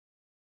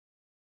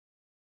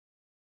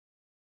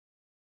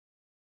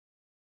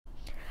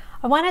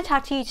I want to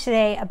talk to you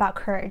today about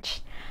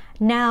courage.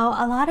 Now,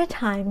 a lot of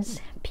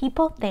times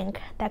people think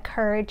that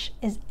courage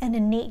is an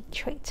innate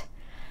trait,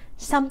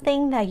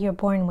 something that you're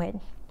born with.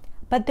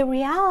 But the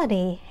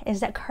reality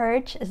is that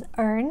courage is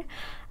earned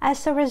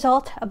as a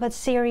result of a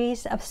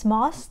series of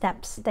small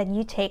steps that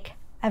you take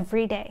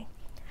every day.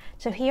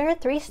 So here are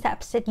 3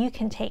 steps that you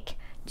can take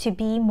to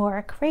be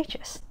more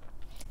courageous.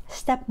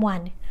 Step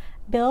 1,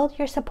 build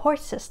your support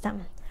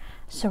system.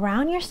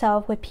 Surround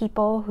yourself with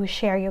people who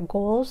share your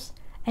goals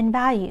and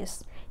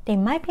values. They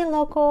might be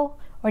local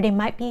or they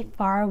might be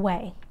far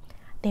away.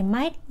 They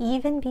might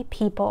even be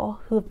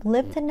people who've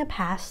lived in the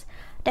past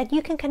that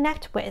you can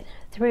connect with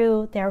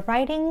through their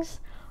writings,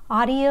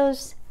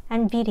 audios,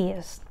 and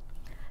videos.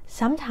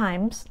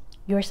 Sometimes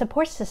your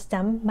support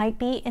system might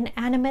be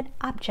inanimate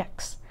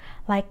objects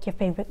like your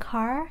favorite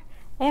car,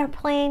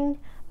 airplane,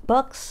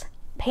 books,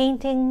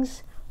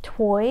 paintings,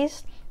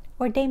 toys,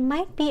 or they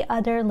might be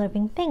other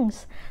living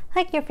things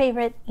like your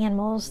favorite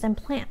animals and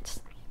plants.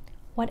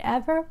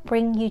 Whatever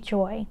brings you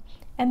joy,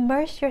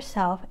 immerse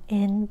yourself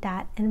in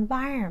that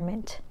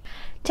environment.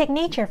 Take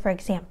nature, for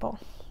example.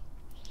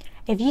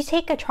 If you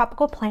take a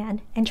tropical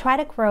plant and try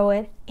to grow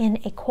it in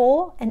a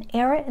cold and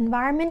arid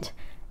environment,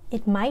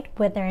 it might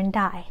wither and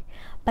die.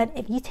 But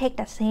if you take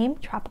that same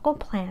tropical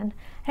plant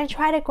and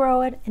try to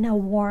grow it in a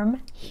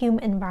warm,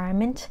 humid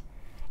environment,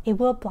 it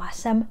will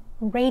blossom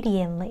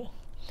radiantly.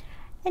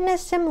 In a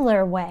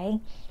similar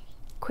way,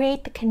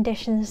 create the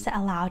conditions that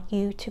allow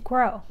you to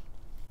grow.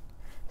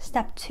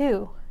 Step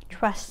 2,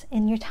 trust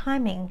in your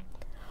timing.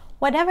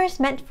 Whatever is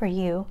meant for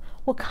you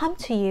will come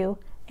to you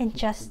in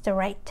just the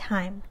right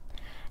time.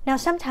 Now,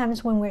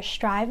 sometimes when we're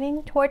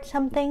striving towards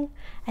something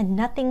and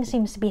nothing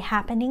seems to be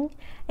happening,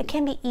 it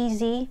can be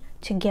easy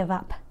to give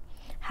up.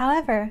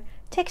 However,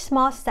 take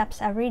small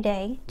steps every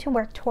day to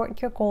work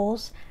toward your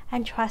goals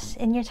and trust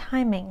in your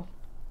timing.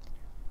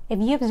 If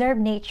you observe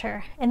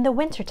nature in the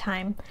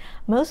wintertime,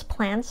 most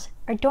plants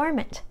are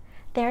dormant.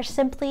 They are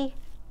simply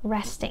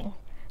resting.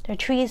 The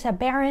trees are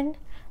barren.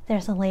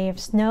 There's a layer of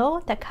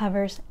snow that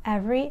covers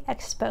every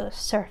exposed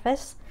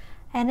surface,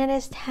 and it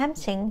is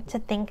tempting to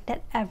think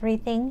that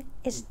everything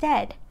is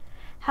dead.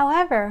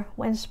 However,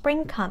 when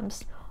spring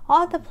comes,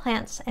 all the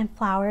plants and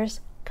flowers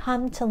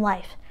come to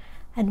life,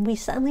 and we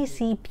suddenly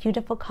see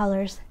beautiful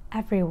colors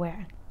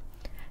everywhere.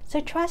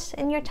 So trust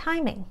in your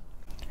timing.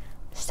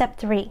 Step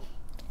 3,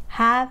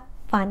 have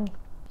fun.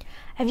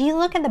 If you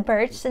look at the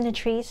birds in the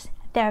trees,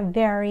 they're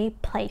very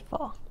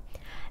playful.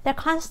 They're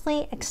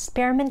constantly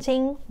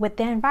experimenting with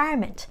the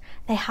environment.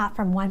 They hop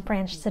from one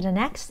branch to the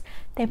next.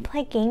 They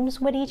play games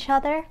with each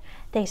other.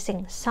 They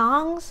sing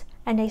songs,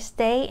 and they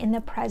stay in the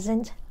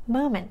present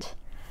moment.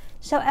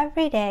 So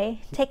every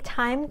day, take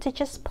time to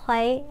just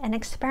play and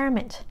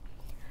experiment.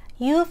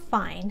 You'll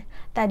find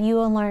that you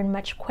will learn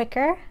much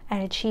quicker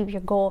and achieve your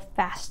goal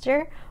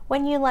faster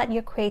when you let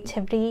your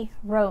creativity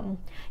roam.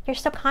 Your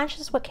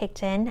subconscious will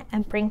kick in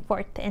and bring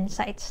forth the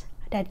insights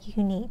that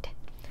you need.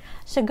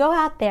 So go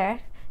out there,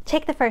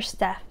 take the first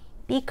step,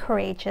 be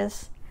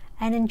courageous,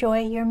 and enjoy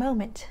your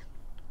moment.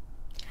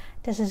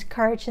 This is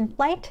Courage in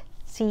Flight.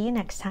 See you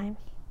next time.